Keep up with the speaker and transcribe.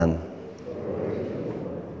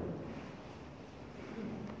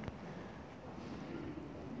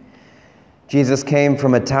Jesus came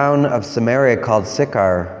from a town of Samaria called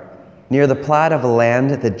Sychar, near the plot of land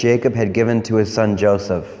that Jacob had given to his son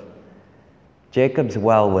Joseph. Jacob's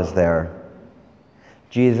well was there.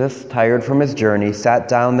 Jesus, tired from his journey, sat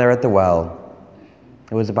down there at the well.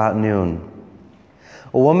 It was about noon.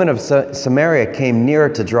 A woman of Samaria came near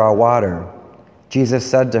to draw water. Jesus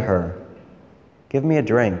said to her, "Give me a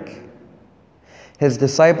drink." His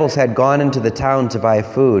disciples had gone into the town to buy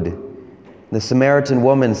food. The Samaritan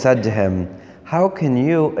woman said to him, "How can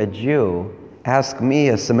you, a Jew, ask me,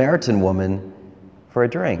 a Samaritan woman, for a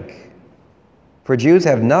drink?" For Jews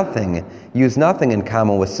use nothing in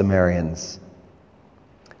common with Samaritans.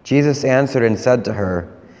 Jesus answered and said to her,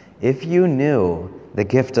 "If you knew the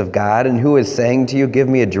gift of God and who is saying to you, 'Give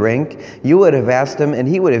me a drink,' you would have asked him, and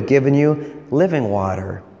he would have given you living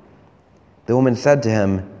water." The woman said to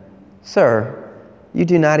him, "Sir, you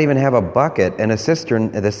do not even have a bucket, and the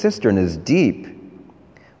cistern is deep.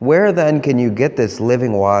 Where then can you get this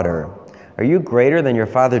living water? Are you greater than your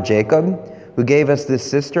father Jacob, who gave us this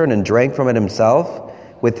cistern and drank from it himself,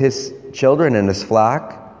 with his children and his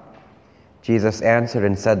flock?" Jesus answered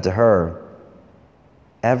and said to her,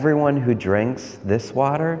 "Everyone who drinks this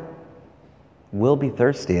water will be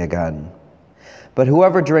thirsty again. But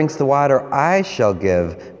whoever drinks the water I shall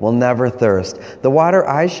give will never thirst. The water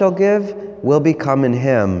I shall give will become in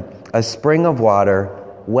him a spring of water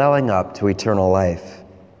welling up to eternal life."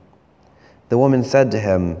 The woman said to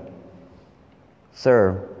him,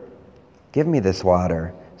 "Sir, give me this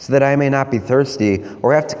water, so that I may not be thirsty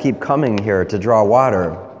or have to keep coming here to draw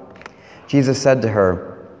water." Jesus said to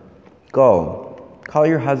her, "Go, call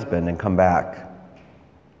your husband and come back."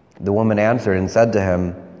 The woman answered and said to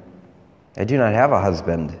him, "I do not have a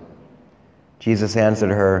husband." Jesus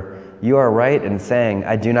answered her, "You are right in saying,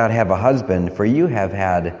 'I do not have a husband,' for you have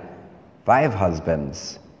had 5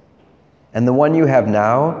 husbands, and the one you have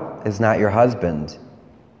now is not your husband.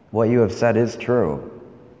 What you have said is true."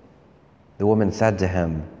 The woman said to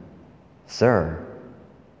him, "Sir,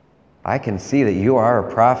 I can see that you are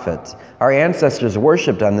a prophet. Our ancestors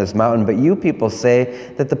worshipped on this mountain, but you people say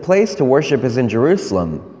that the place to worship is in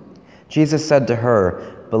Jerusalem." Jesus said to her,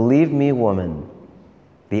 "Believe me, woman,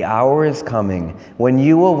 the hour is coming when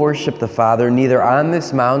you will worship the Father neither on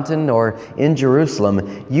this mountain nor in Jerusalem.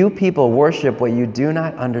 You people worship what you do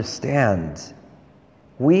not understand.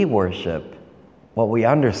 We worship what we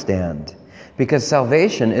understand, because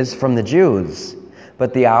salvation is from the Jews.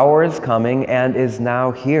 But the hour is coming and is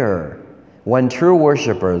now here when true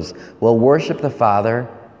worshipers will worship the Father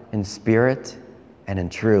in spirit and in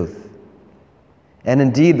truth. And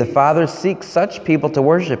indeed, the Father seeks such people to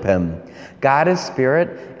worship him. God is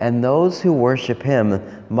spirit, and those who worship him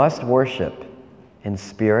must worship in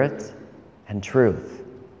spirit and truth."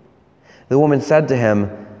 The woman said to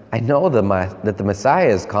him, "I know that the Messiah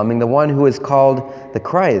is coming, the one who is called the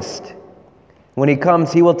Christ. When he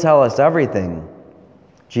comes, he will tell us everything."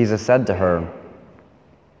 Jesus said to her,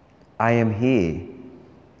 "I am he,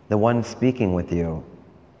 the one speaking with you."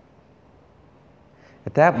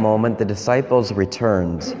 At that moment, the disciples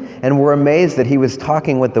returned and were amazed that he was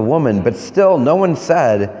talking with the woman, but still no one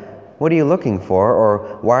said, "What are you looking for?"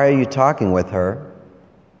 or "Why are you talking with her?"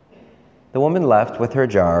 The woman left with her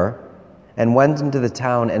jar and went into the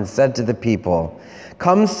town and said to the people,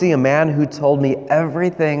 "Come see a man who told me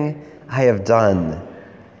everything I have done.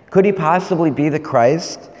 Could he possibly be the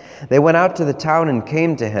Christ?" They went out to the town and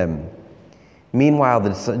came to him. Meanwhile,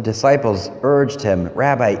 the disciples urged him,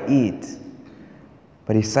 "Rabbi, eat."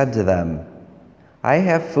 But he said to them, "I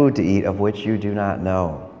have food to eat of which you do not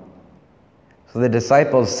know." So the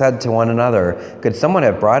disciples said to one another, "Could someone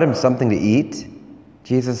have brought him something to eat?"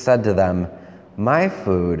 Jesus said to them, "My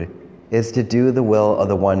food is to do the will of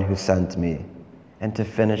the one who sent me and to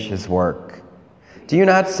finish his work. Do you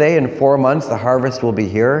not say in 4 months the harvest will be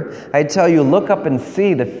here? I tell you, look up and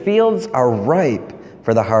see, the fields are ripe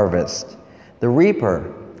for the harvest. The reaper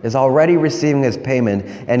is already receiving his payment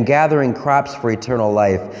and gathering crops for eternal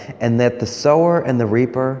life, and that the sower and the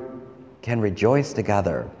reaper can rejoice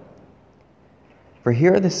together. For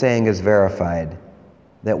here the saying is verified,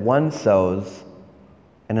 that one sows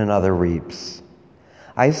and another reaps.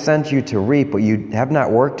 I sent you to reap what you have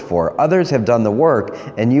not worked for. Others have done the work,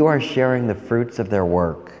 and you are sharing the fruits of their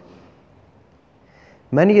work."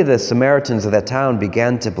 Many of the Samaritans of that town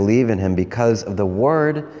began to believe in him because of the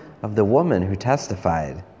word of the woman who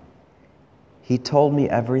testified, "He told me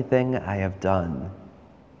everything I have done."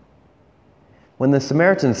 When the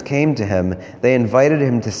Samaritans came to him, they invited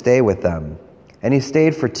him to stay with them, and he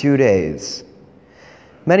stayed for 2 days.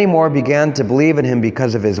 Many more began to believe in him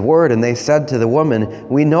because of his word, and they said to the woman,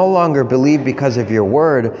 "We no longer believe because of your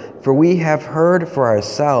word, for we have heard for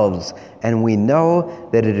ourselves, and we know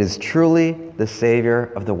that it is truly the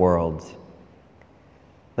Savior of the world."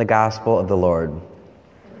 The Gospel of the Lord.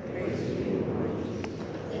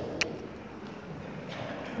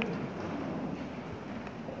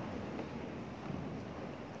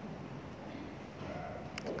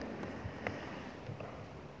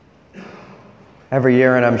 Every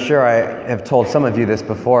year, and I'm sure I have told some of you this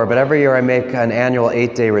before, but every year I make an annual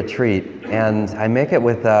 8-day retreat, and I make it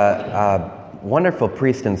with a wonderful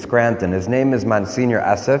priest in Scranton. His name is Monsignor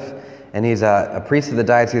Essif, and he's a priest of the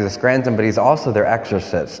Diocese of Scranton, but he's also their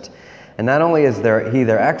exorcist. And not only is he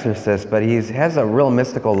their exorcist, but he has a real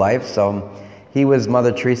mystical life. So he was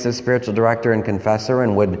Mother Teresa's spiritual director and confessor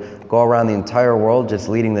and would go around the entire world just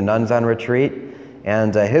leading the nuns on retreat.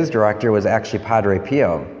 And his director was actually Padre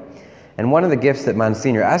Pio. And one of the gifts that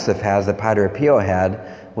Monsignor Essif has, that Padre Pio had,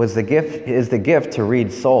 is the gift to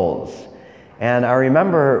read souls. And I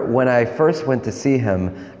remember when I first went to see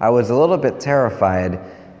him, I was a little bit terrified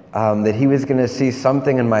that he was going to see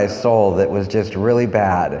something in my soul that was just really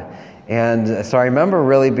bad. And so I remember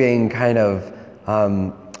really being kind of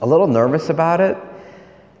a little nervous about it.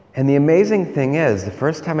 And the amazing thing is, the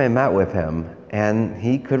first time I met with him, and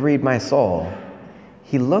he could read my soul,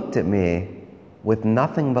 he looked at me with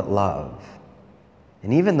nothing but love.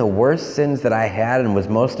 And even the worst sins that I had and was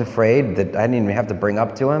most afraid that I didn't even have to bring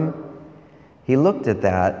up to him, he looked at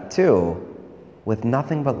that too with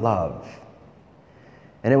nothing but love.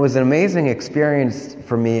 And it was an amazing experience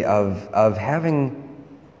for me of having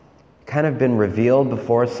kind of been revealed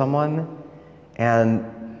before someone, and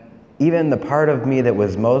even the part of me that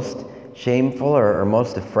was most shameful or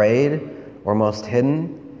most afraid or most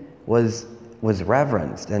hidden was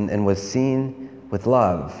reverenced and was seen with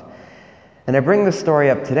love. And I bring this story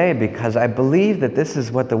up today because I believe that this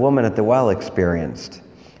is what the woman at the well experienced.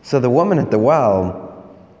 So the woman at the well,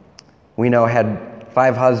 we know, had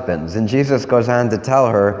 5 husbands, and Jesus goes on to tell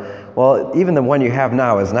her, well, even the one you have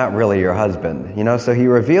now is not really your husband. So he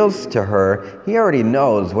reveals to her, he already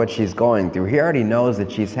knows what she's going through. He already knows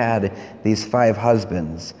that she's had these 5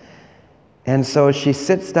 husbands. And so she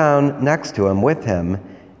sits down next to him, with him,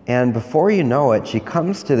 and before you know it, she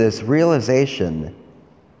comes to this realization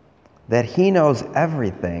that he knows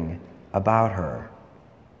everything about her.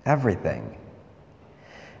 Everything.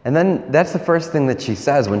 And then that's the first thing that she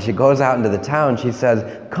says when she goes out into the town. She says,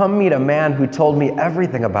 "Come meet a man who told me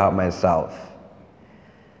everything about myself."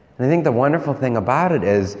 And I think the wonderful thing about it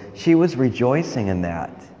is she was rejoicing in that.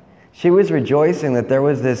 She was rejoicing that there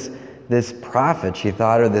was this prophet, she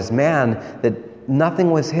thought, or this man that nothing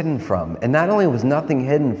was hidden from. And not only was nothing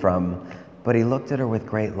hidden from, but he looked at her with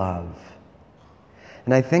great love.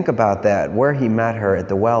 And I think about that. Where he met her at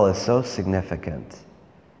the well is so significant.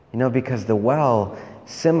 Because the well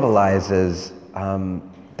symbolizes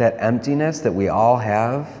that emptiness that we all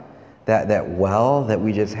have, that well, that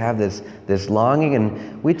we just have this longing,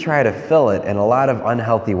 and we try to fill it in a lot of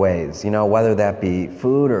unhealthy ways, whether that be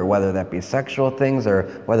food or whether that be sexual things or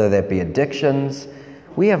whether that be addictions.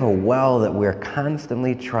 We have a well that we're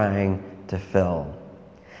constantly trying to fill.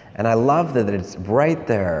 And I love that it's right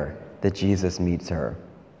there that Jesus meets her.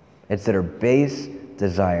 It's at her base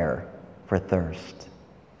desire for thirst.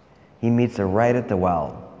 He meets her right at the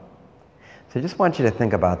well. So I just want you to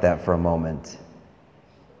think about that for a moment.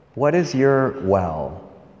 What is your well?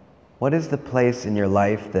 What is the place in your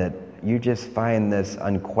life that you just find this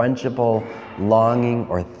unquenchable longing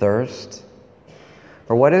or thirst?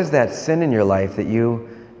 Or what is that sin in your life that you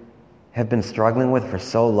have been struggling with for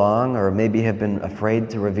so long, or maybe have been afraid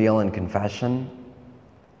to reveal in confession?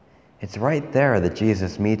 It's right there that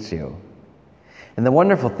Jesus meets you. And the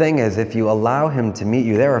wonderful thing is, if you allow him to meet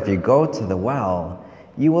you there, if you go to the well,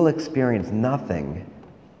 you will experience nothing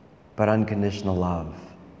but unconditional love.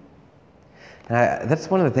 And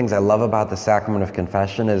that's one of the things I love about the sacrament of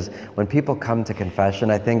confession is when people come to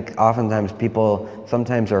confession, I think oftentimes people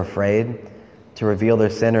sometimes are afraid to reveal their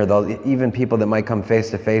sin, or even people that might come face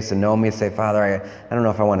to face and know me say, "Father, I don't know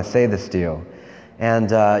if I want to say this to you." And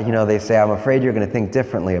they say, "I'm afraid you're going to think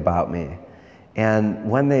differently about me." And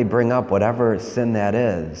when they bring up whatever sin that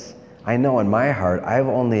is, I know in my heart I've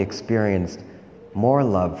only experienced more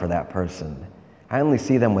love for that person. I only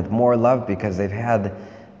see them with more love because they've had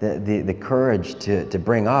the courage to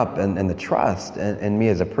bring up and the trust in me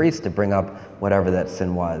as a priest to bring up whatever that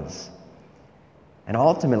sin was. And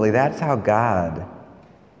ultimately, that's how God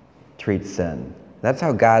treats sin. That's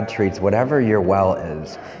how God treats whatever your well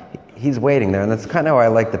is. He's waiting there. And that's kind of how I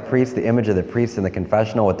like the image of the priest in the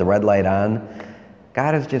confessional with the red light on.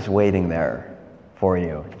 God is just waiting there for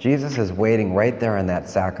you. Jesus is waiting right there in that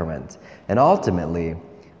sacrament. And ultimately,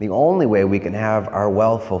 the only way we can have our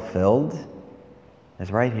well fulfilled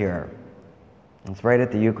is right here. It's right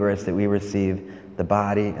at the Eucharist that we receive the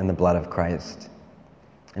body and the blood of Christ.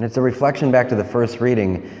 And it's a reflection back to the first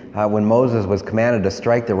reading when Moses was commanded to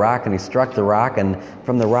strike the rock, and he struck the rock, and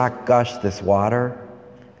from the rock gushed this water.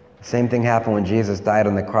 The same thing happened when Jesus died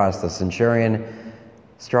on the cross. The centurion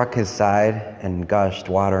struck his side and gushed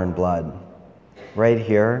water and blood. Right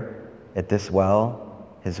here at this well,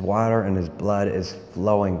 his water and his blood is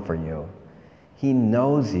flowing for you. He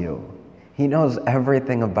knows you. He knows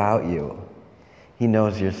everything about you. He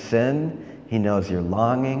knows your sin. He knows your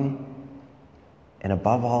longing. And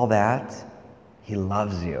above all that, he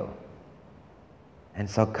loves you. And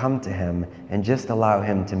so come to him and just allow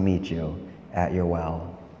him to meet you at your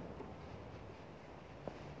well.